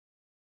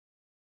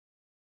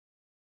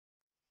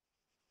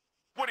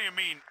do you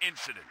mean,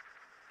 incident?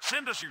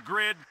 Send us your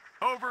grid.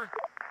 Over. We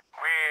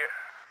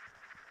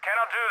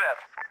cannot do that.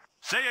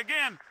 Say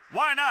again.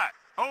 Why not?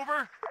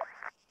 Over.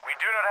 We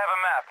do not have a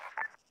map.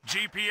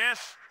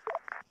 GPS?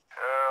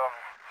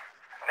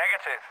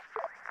 Negative.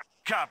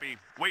 Copy.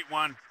 Wait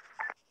one.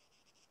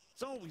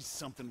 It's always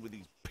something with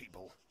these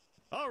people.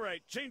 All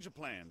right, change of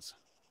plans.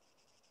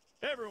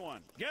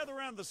 Everyone, gather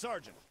around the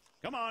sergeant.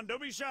 Come on,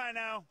 don't be shy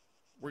now.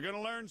 We're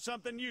gonna learn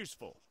something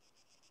useful.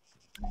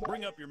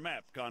 Bring up your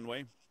map,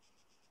 Conway.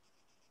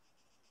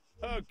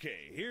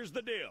 Okay, here's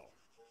the deal.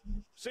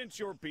 Since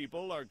your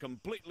people are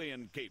completely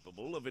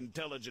incapable of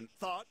intelligent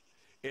thought,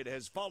 it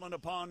has fallen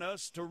upon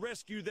us to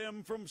rescue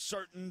them from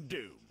certain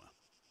doom.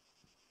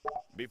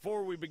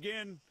 Before we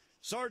begin,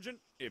 Sergeant,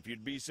 if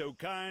you'd be so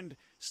kind,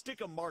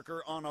 stick a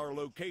marker on our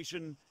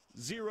location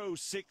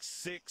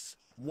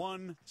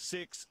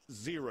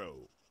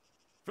 066160.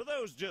 For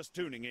those just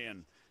tuning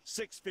in,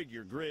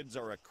 six-figure grids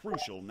are a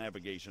crucial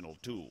navigational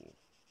tool.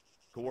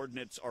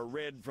 Coordinates are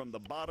read from the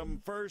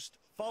bottom first,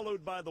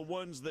 followed by the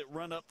ones that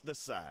run up the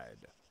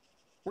side.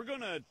 We're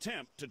going to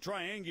attempt to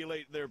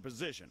triangulate their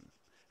position.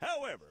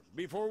 However,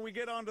 before we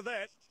get onto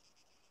that...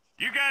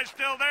 You guys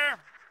still there?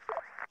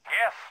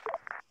 Yes.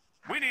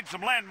 We need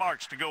some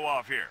landmarks to go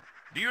off here.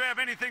 Do you have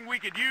anything we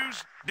could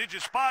use? Did you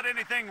spot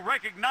anything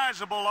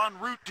recognizable en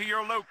route to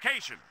your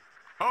location?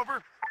 Over.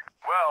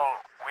 Well,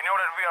 we know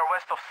that we are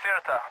west of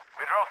Sirta.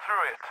 We drove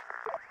through it.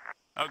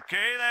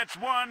 Okay, that's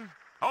one.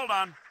 Hold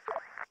on.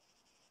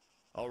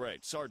 All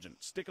right,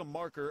 Sergeant, stick a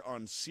marker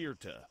on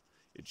Sirta.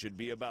 It should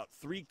be about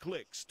 3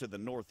 clicks to the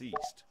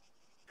northeast.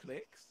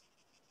 Clicks?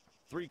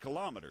 3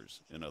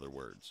 kilometers, in other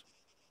words.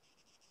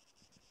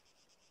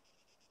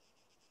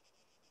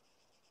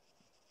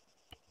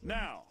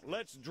 Now,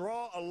 let's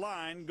draw a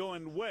line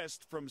going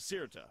west from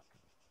Sirta.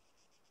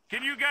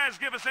 Can you guys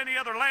give us any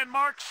other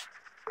landmarks?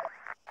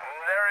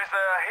 There is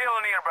a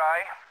hill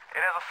nearby.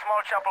 It has a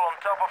small chapel on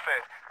top of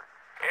it.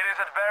 It is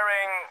at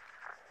bearing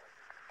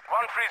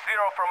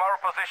 130 from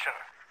our position.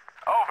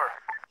 Over.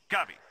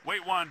 Copy.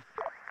 Wait one.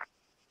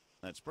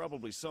 That's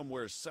probably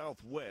somewhere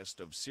southwest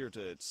of Sirta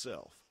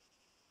itself.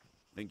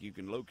 Think you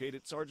can locate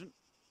it, Sergeant?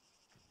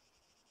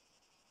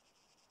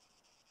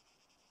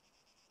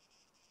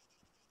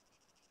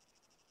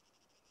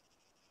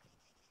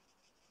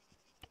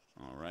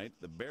 All right,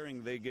 the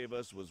bearing they gave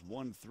us was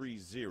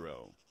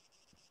 130.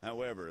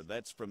 However,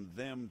 that's from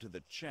them to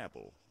the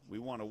chapel. We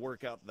want to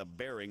work out the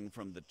bearing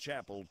from the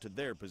chapel to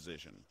their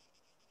position.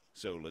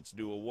 So let's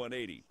do a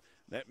 180.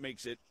 That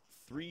makes it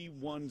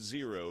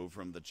 310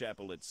 from the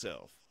chapel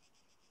itself.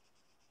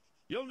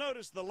 You'll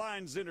notice the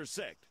lines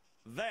intersect.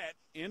 That,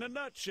 in a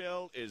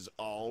nutshell, is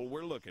all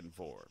we're looking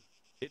for.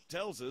 It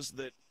tells us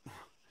that,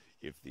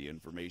 if the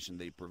information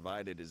they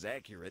provided is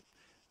accurate,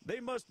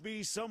 they must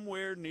be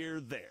somewhere near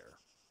there.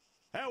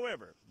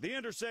 However, the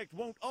intersect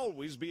won't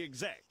always be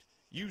exact.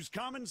 Use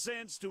common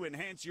sense to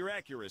enhance your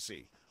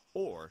accuracy,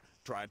 or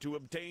try to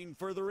obtain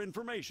further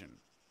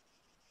information.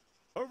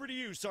 Over to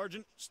you,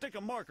 Sergeant. Stick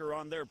a marker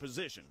on their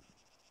position.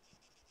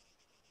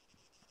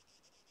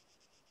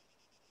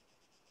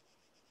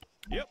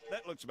 Yep,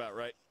 that looks about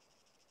right.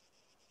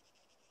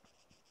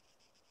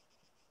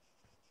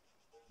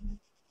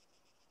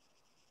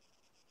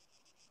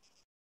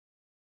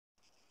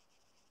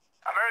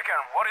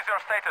 American, what is your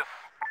status?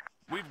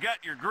 We've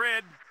got your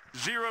grid,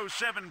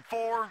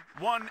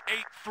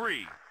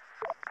 074183.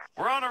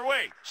 We're on our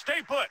way.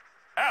 Stay put.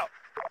 Out.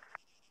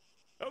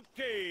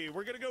 Okay,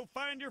 we're gonna go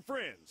find your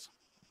friends.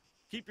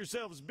 Keep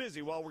yourselves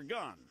busy while we're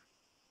gone.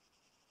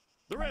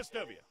 The rest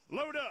of you,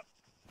 load up.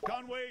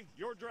 Conway,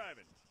 you're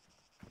driving.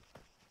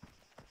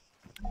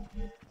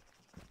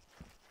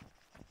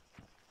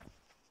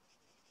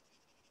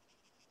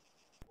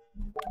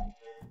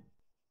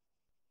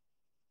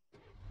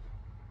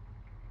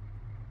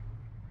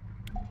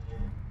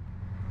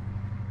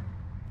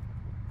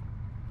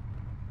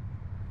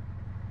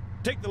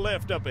 Take the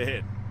left up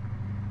ahead.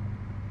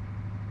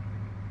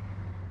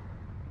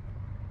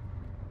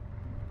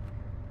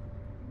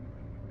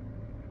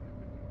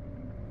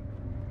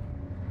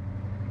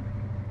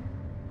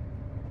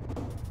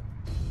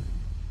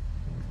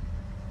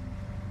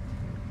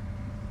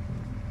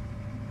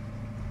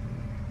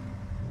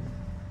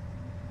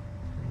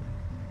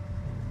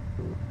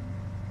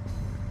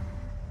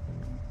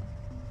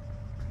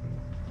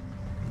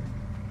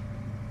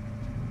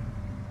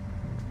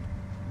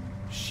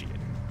 Shit.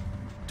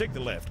 Take the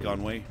left,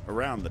 Conway,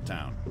 around the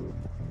town.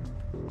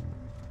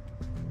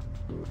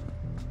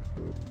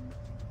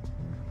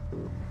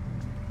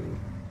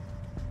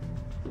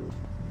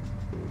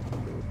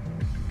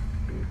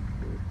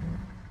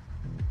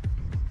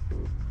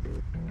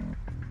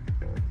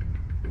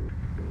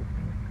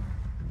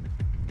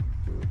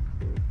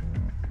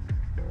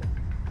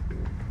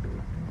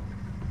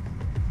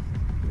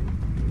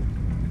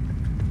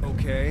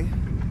 Okay.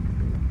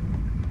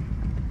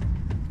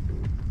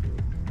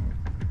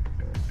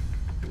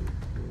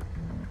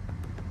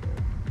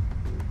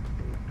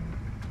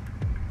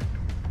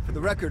 For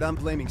the record, I'm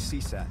blaming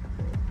CSAT.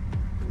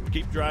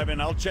 Keep driving,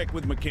 I'll check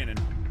with McKinnon.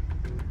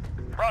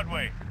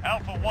 Broadway,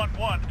 Alpha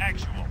 1-1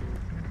 actual.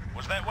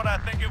 Was that what I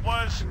think it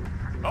was?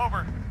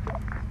 Over.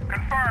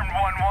 Confirmed,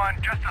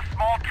 1-1. Just a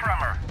small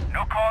tremor.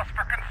 No cause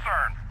for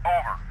concern.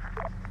 Over.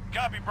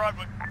 Copy,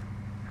 Broadway.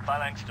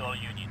 Phalanx to all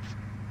units.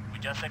 We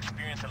just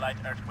experienced a light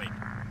earthquake.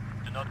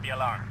 Do not be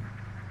alarmed.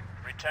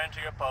 Return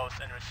to your posts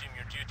and resume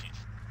your duties.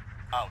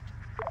 Out.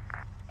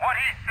 What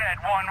he said,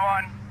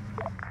 1-1.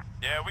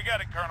 Yeah, we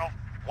got it, Colonel.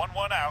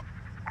 1-1 out.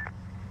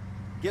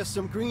 Guess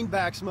some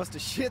greenbacks must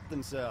have shit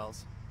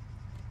themselves.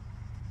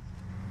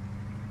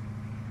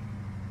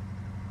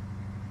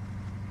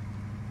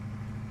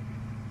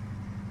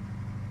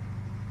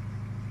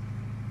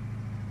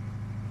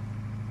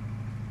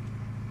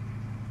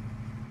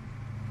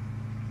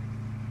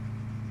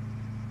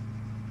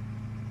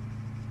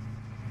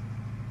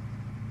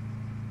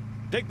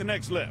 Take the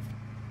next left.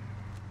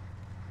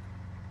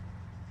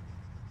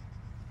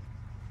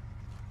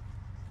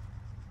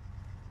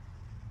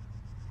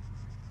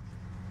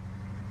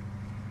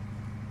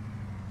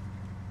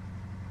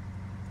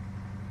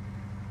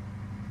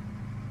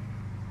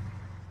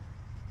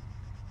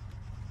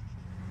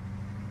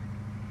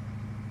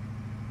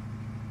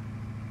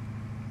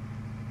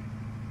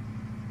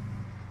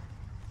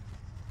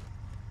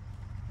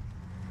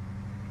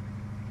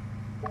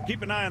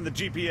 Keep an eye on the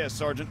GPS,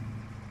 Sergeant.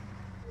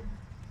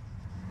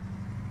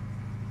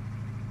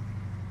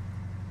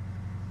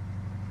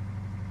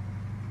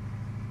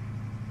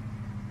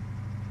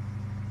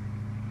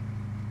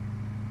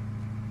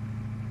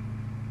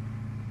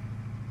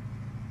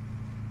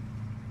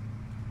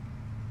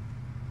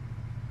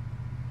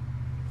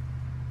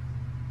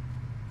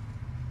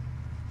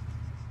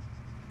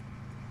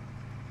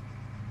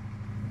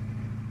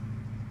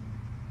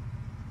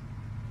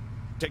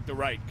 Take the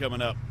right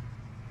coming up.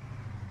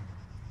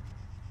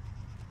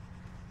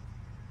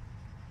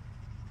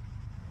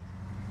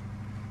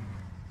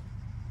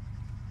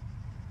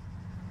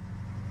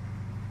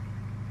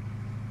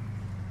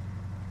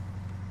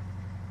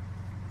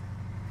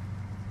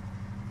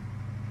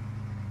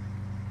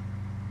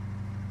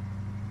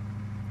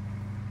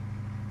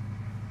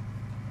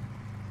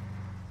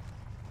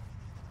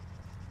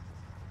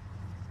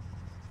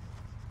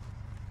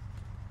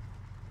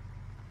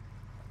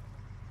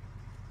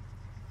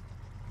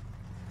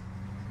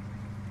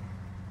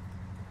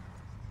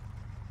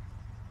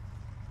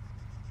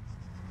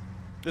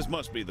 This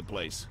must be the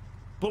place.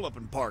 Pull up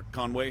and park,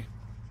 Conway.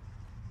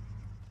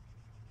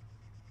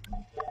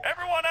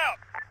 Everyone out!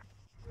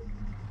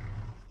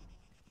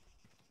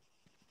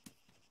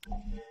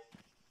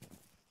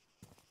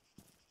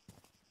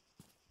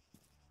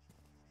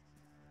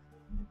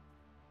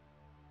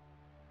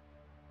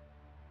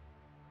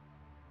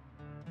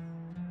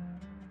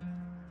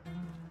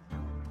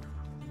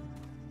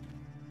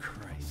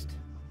 Christ.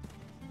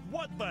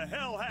 What the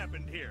hell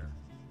happened here?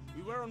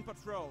 We were on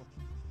patrol.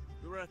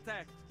 We were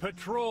attacked.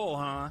 Patrol,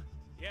 huh?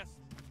 Yes,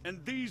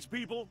 And these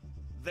people,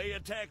 they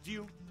attacked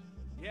you?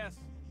 yes.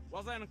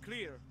 Was I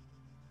unclear?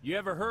 You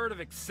ever heard of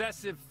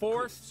excessive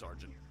force? Good,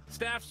 Sergeant.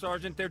 Staff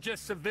Sergeant, they're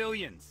just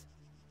civilians.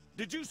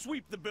 Did you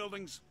sweep the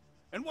buildings?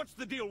 And what's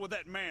the deal with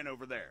that man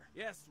over there?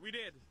 Yes, we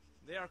did.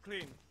 They are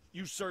clean.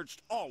 You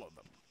searched all of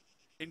them,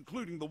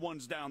 including the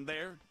ones down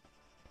there?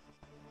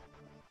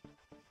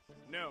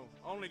 No,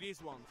 only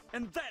these ones.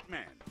 And that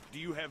man, do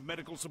you have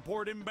medical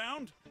support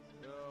inbound?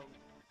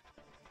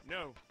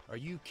 No. Are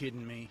you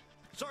kidding me?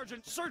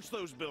 Sergeant, search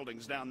those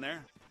buildings down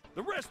there.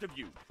 The rest of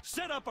you,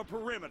 set up a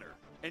perimeter.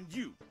 And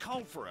you,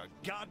 call for a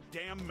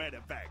goddamn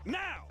medevac,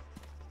 now!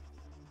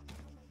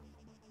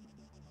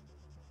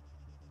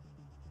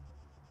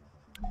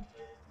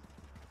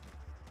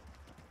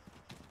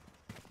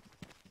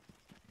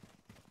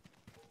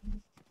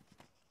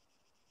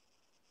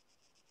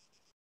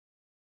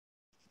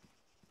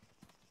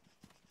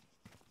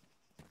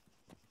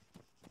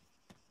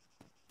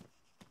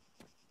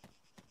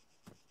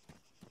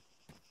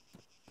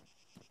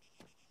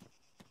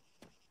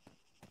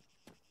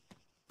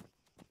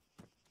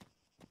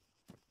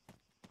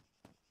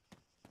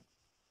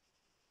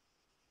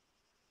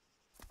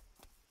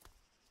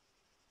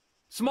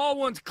 Small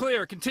one's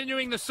clear.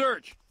 Continuing the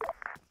search.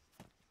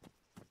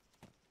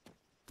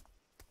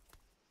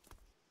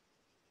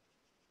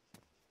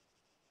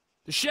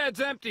 The shed's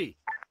empty.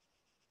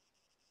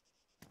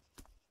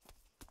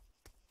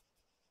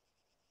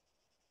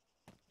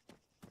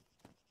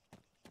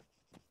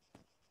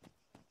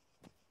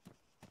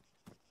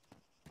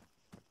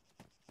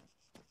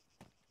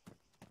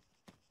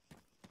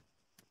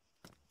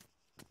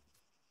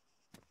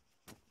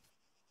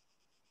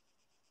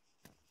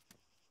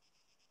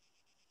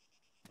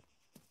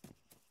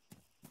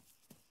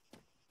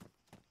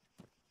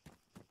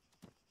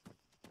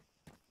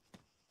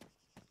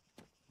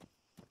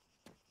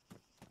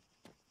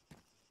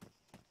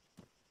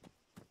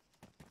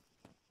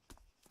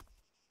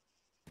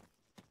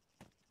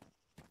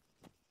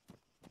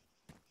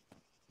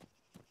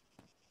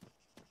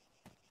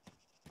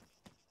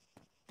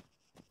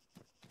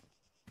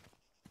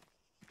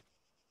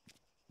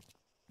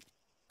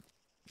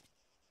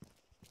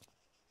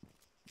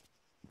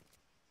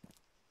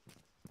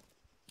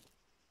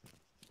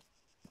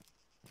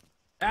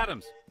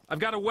 Adams, I've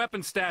got a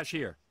weapon stash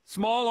here.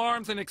 Small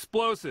arms and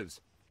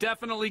explosives.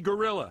 Definitely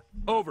guerrilla.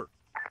 Over.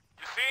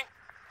 You see?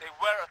 They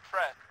were a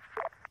threat.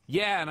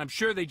 Yeah, and I'm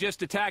sure they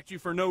just attacked you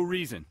for no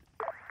reason.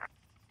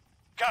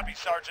 Copy,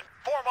 Sergeant.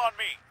 Form on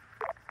me.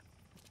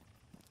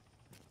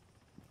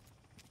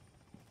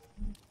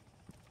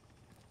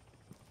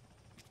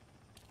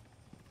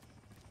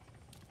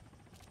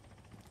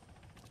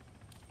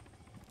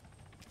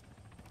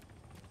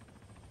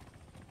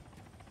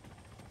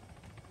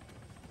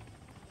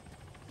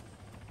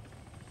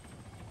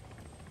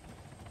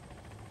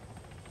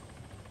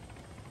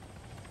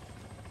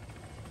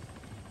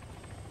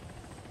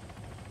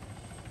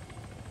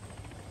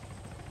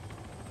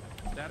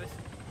 Status?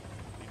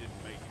 He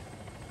didn't make it.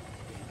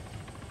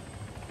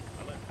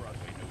 I let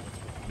Broadway know what's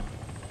going on.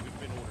 We've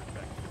been ordered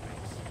back to the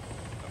base.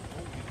 I've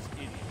told these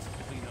idiots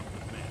to clean up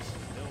the mess.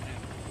 They'll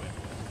handle the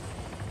weapons.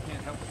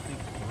 Can't help but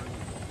think the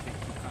guerrillas won't take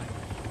too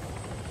kindly.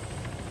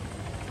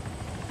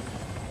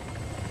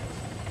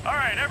 All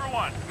right,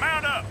 everyone,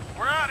 mount up.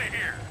 We're out of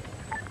here.